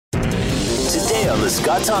Today on The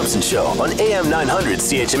Scott Thompson Show on AM 900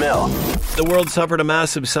 CHML. The world suffered a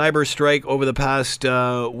massive cyber strike over the past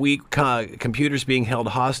week. Computers being held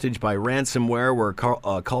hostage by ransomware, where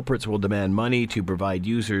culprits will demand money to provide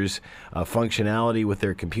users functionality with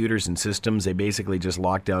their computers and systems. They basically just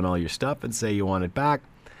lock down all your stuff and say you want it back.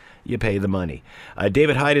 You pay the money.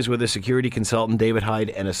 David Hyde is with us, security consultant, David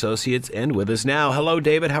Hyde and Associates, and with us now. Hello,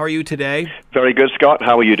 David. How are you today? Very good, Scott.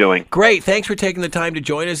 How are you doing? Great. Thanks for taking the time to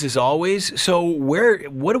join us, as always. So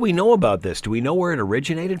what do we know about this? Do we know where it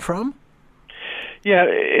originated from? Yeah,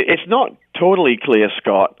 it's not totally clear,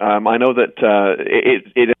 Scott. I know that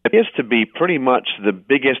it appears to be pretty much the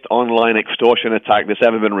biggest online extortion attack that's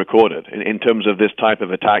ever been recorded in terms of this type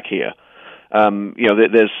of attack here.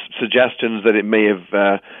 There's suggestions that it may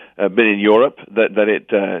have been in Europe, that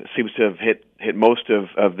it seems to have hit most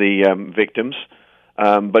of the victims,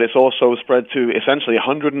 but it's also spread to essentially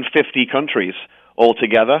 150 countries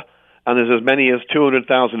altogether, and there's as many as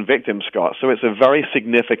 200,000 victims, Scott. So it's a very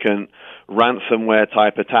significant ransomware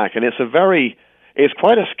type attack, and it's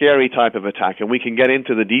quite a scary type of attack, and we can get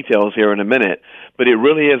into the details here in a minute, but it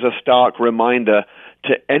really is a stark reminder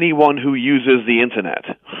to anyone who uses the internet,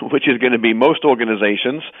 which is going to be most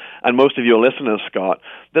organizations and most of your listeners, Scott,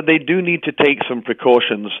 that they do need to take some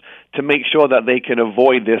precautions to make sure that they can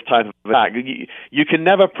avoid this type of attack. You can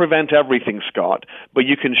never prevent everything, Scott, but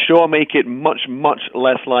you can sure make it much, much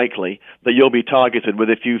less likely that you'll be targeted with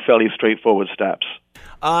a few fairly straightforward steps.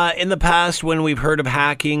 In the past, when we've heard of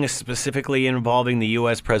hacking, specifically involving the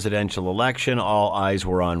U.S. presidential election, all eyes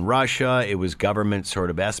were on Russia. It was government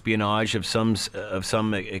sort of espionage of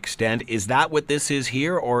some extent. Is that what this is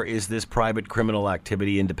here, or is this private criminal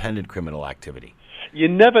activity, independent criminal activity? You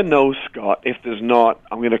never know, Scott, if there's not,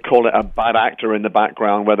 I'm going to call it a bad actor in the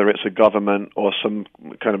background, whether it's a government or some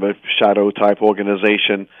kind of a shadow-type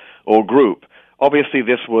organization or group. Obviously,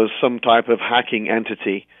 this was some type of hacking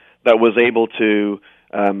entity that was able to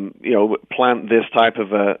plant this type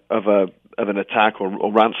of an attack or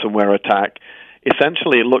ransomware attack.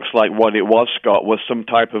 Essentially, it looks like what it was, Scott, was some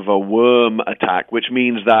type of a worm attack, which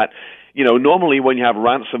means that, normally when you have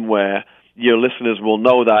ransomware, your listeners will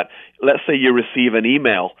know that, let's say you receive an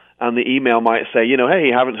email, and the email might say,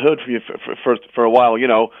 hey, haven't heard from you for a while,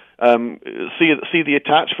 see the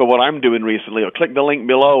attach for what I'm doing recently, or click the link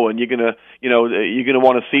below, and you're gonna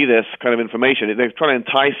want to see this kind of information. They're trying to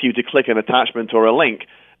entice you to click an attachment or a link,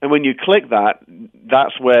 and when you click that,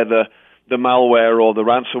 that's where the malware or the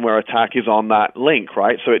ransomware attack is on that link,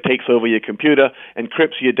 right? So it takes over your computer,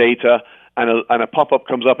 encrypts your data, and a pop-up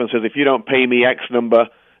comes up and says, if you don't pay me X number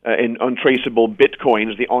in untraceable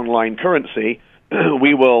bitcoins, the online currency,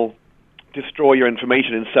 we will destroy your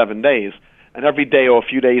information in 7 days. And every day or a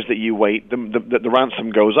few days that you wait, the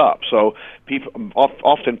ransom goes up. So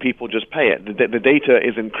often people just pay it. The data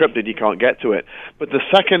is encrypted, you can't get to it. But the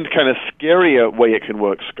second kind of scarier way it can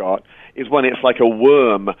work, Scott, is when it's like a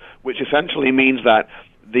worm, which essentially means that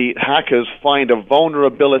the hackers find a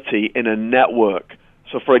vulnerability in a network.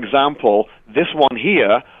 So, for example, this one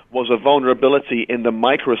here was a vulnerability in the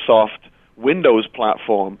Microsoft Windows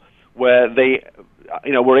platform, where they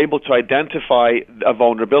were able to identify a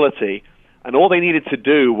vulnerability, and all they needed to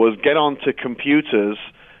do was get onto computers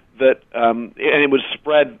that, and it would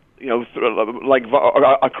spread,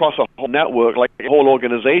 across a whole network, like a whole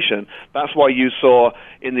organization. That's why you saw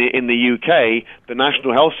in the UK, the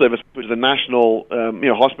National Health Service, which is the national,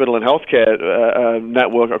 hospital and healthcare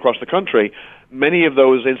network across the country. Many of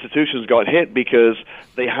those institutions got hit because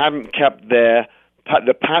they hadn't kept the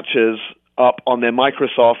patches up on their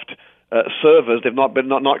Microsoft servers. They've not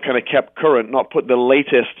kind of kept current, not put the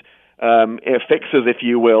latest fixes, if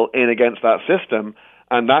you will, in against that system,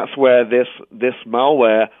 and that's where this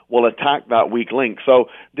malware will attack that weak link. So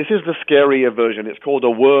this is the scarier version. It's called a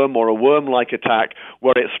worm or a worm-like attack,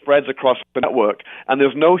 where it spreads across the network, and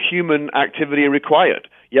there's no human activity required.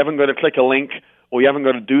 You haven't got to click a link, or you haven't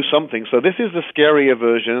got to do something. So this is the scarier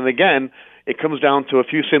version, and again, it comes down to a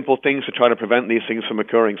few simple things to try to prevent these things from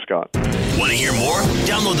occurring, Scott. Want to hear more?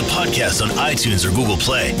 Download the podcast on iTunes or Google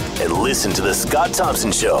Play and listen to The Scott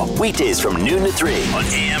Thompson Show weekdays from noon to 3 on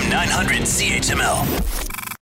AM 900 CHML.